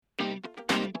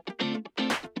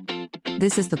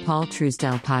This is the Paul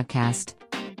Truesdell podcast.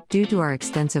 Due to our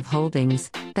extensive holdings,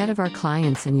 that of our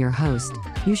clients and your host,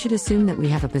 you should assume that we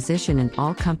have a position in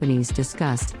all companies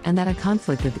discussed and that a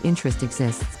conflict of interest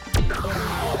exists.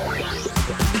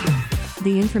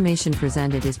 The information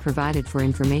presented is provided for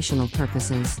informational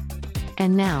purposes.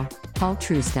 And now, Paul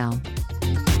Truesdell.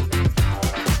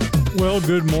 Well,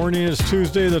 good morning. It's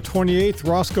Tuesday the 28th.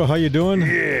 Roscoe, how you doing?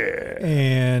 Yeah.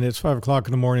 And it's 5 o'clock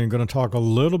in the morning. I'm going to talk a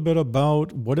little bit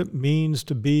about what it means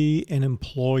to be an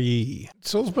employee.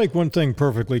 So let's make one thing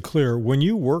perfectly clear. When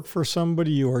you work for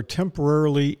somebody, you are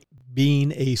temporarily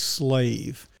being a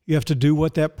slave. You have to do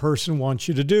what that person wants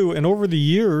you to do. And over the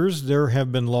years, there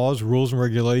have been laws, rules, and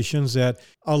regulations that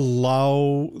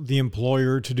allow the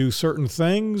employer to do certain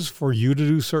things, for you to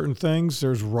do certain things.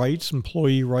 There's rights,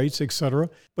 employee rights, etc.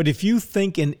 But if you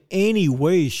think in any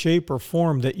way, shape, or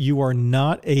form that you are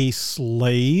not a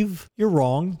slave, you're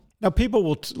wrong. Now, people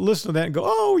will listen to that and go,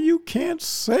 oh, you can't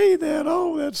say that.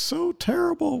 Oh, that's so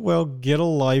terrible. Well, get a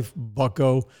life,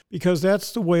 bucko, because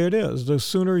that's the way it is. The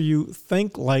sooner you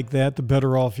think like that, the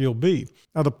better off you'll be.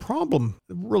 Now, the problem,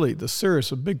 really the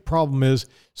serious, big problem is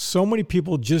so many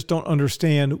people just don't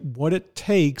understand what it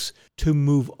takes to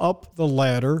move up the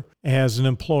ladder as an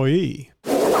employee.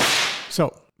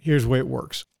 So here's the way it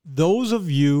works. Those of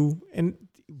you, and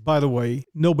by the way,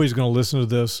 nobody's going to listen to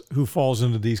this who falls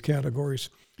into these categories.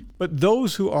 But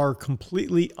those who are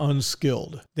completely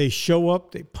unskilled, they show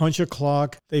up, they punch a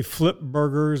clock, they flip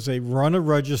burgers, they run a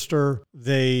register,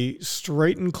 they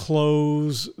straighten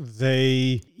clothes,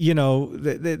 they're the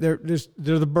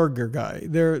burger guy,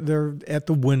 they're at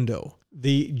the window.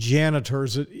 The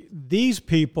janitors, these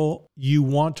people, you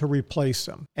want to replace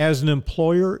them. As an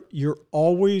employer, you're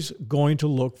always going to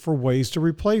look for ways to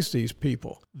replace these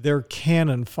people. They're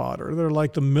cannon fodder. They're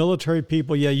like the military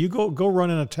people. Yeah, you go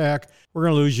run an attack. We're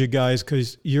going to lose you guys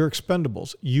because you're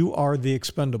expendables. You are the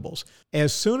expendables.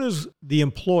 As soon as the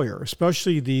employer,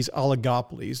 especially these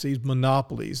oligopolies, these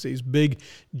monopolies, these big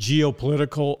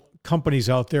geopolitical companies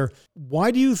out there,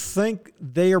 why do you think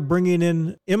they are bringing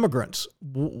in immigrants?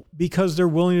 Because they're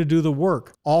willing to do the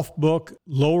work, off book,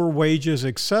 lower wages,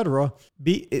 etc.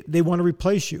 They want to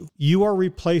replace you. You are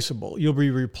replaceable. You'll be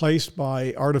replaced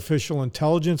by artificial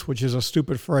intelligence, which is a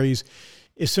stupid phrase.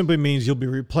 It simply means you'll be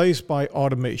replaced by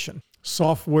automation,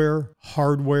 software,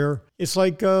 hardware. It's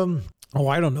like,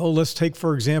 I don't know. Let's take,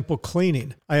 for example,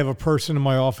 cleaning. I have a person in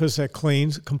my office that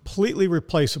cleans, completely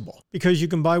replaceable, because you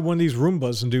can buy one of these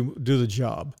Roombas and do the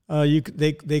job.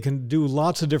 They can do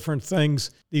lots of different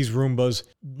things, these Roombas.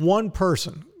 One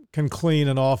person can clean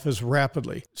an office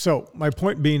rapidly. So my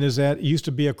point being is that it used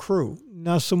to be a crew,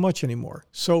 not so much anymore.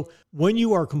 So when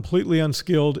you are completely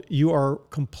unskilled, you are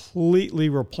completely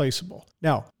replaceable.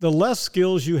 Now, the less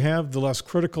skills you have, the less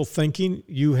critical thinking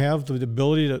you have, the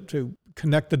ability to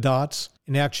connect the dots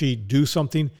and actually do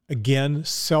something. Again,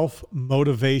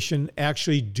 self-motivation,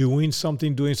 actually doing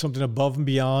something above and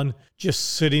beyond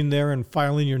just sitting there and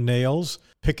filing your nails,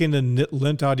 picking the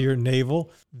lint out of your navel.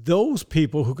 Those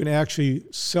people who can actually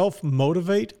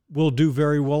self-motivate will do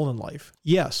very well in life.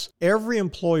 Yes, every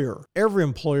employer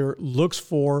looks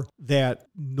for that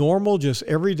normal, just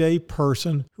everyday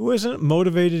person who isn't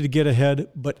motivated to get ahead,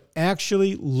 but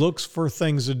actually looks for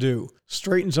things to do,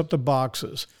 straightens up the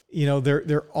boxes. You know,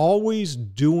 they're always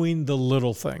doing the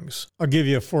little things. I'll give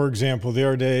you, for example, the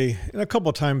other day, and a couple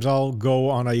of times I'll go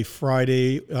on a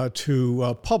Friday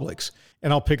to Publix,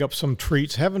 and I'll pick up some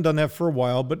treats. Haven't done that for a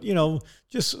while, but,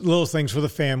 just little things for the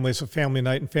family. It's a family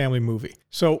night and family movie.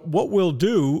 So what we'll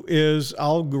do is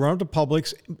I'll go around to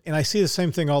Publix, and I see the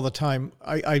same thing all the time.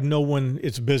 I know when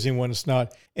it's busy and when it's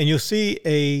not. And you'll see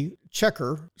a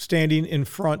checker standing in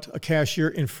front, a cashier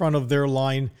in front of their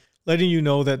line, letting you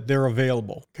know that they're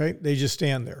available, okay? They just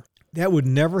stand there. That would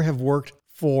never have worked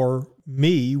for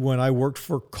me when I worked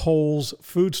for Kohl's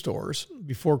food stores.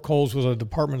 Before Kohl's was a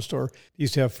department store, they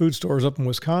used to have food stores up in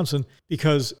Wisconsin,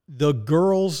 because the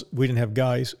girls, we didn't have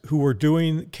guys, who were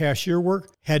doing cashier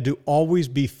work had to always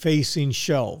be facing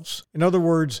shelves. In other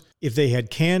words, if they had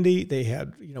candy, they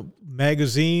had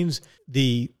magazines,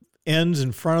 the ends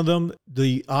in front of them,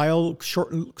 the aisle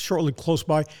shortly close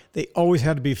by, they always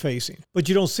had to be facing. But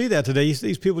you don't see that today. You see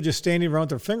these people just standing around with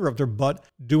their finger up their butt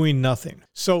doing nothing.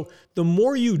 So the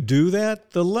more you do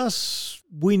that, the less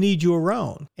we need you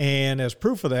around. And as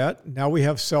proof of that, now we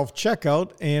have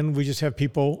self-checkout, and we just have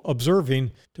people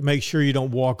observing to make sure you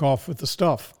don't walk off with the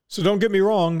stuff. So don't get me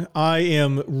wrong, I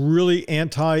am really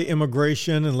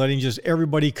anti-immigration and letting just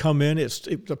everybody come in. It's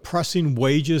oppressing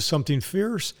wages, something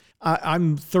fierce.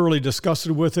 I'm thoroughly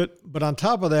disgusted with it. But on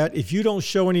top of that, if you don't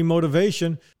show any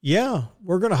motivation, yeah,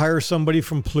 we're going to hire somebody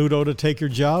from Pluto to take your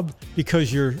job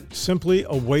because you're simply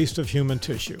a waste of human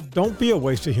tissue. Don't be a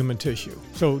waste of human tissue.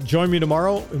 So join me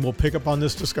tomorrow and we'll pick up on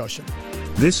this discussion.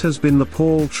 This has been the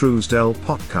Paul Truesdell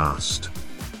Podcast.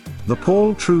 The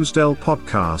Paul Truesdell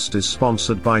Podcast is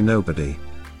sponsored by nobody.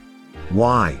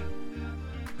 Why?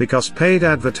 Because paid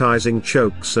advertising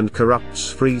chokes and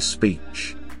corrupts free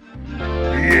speech.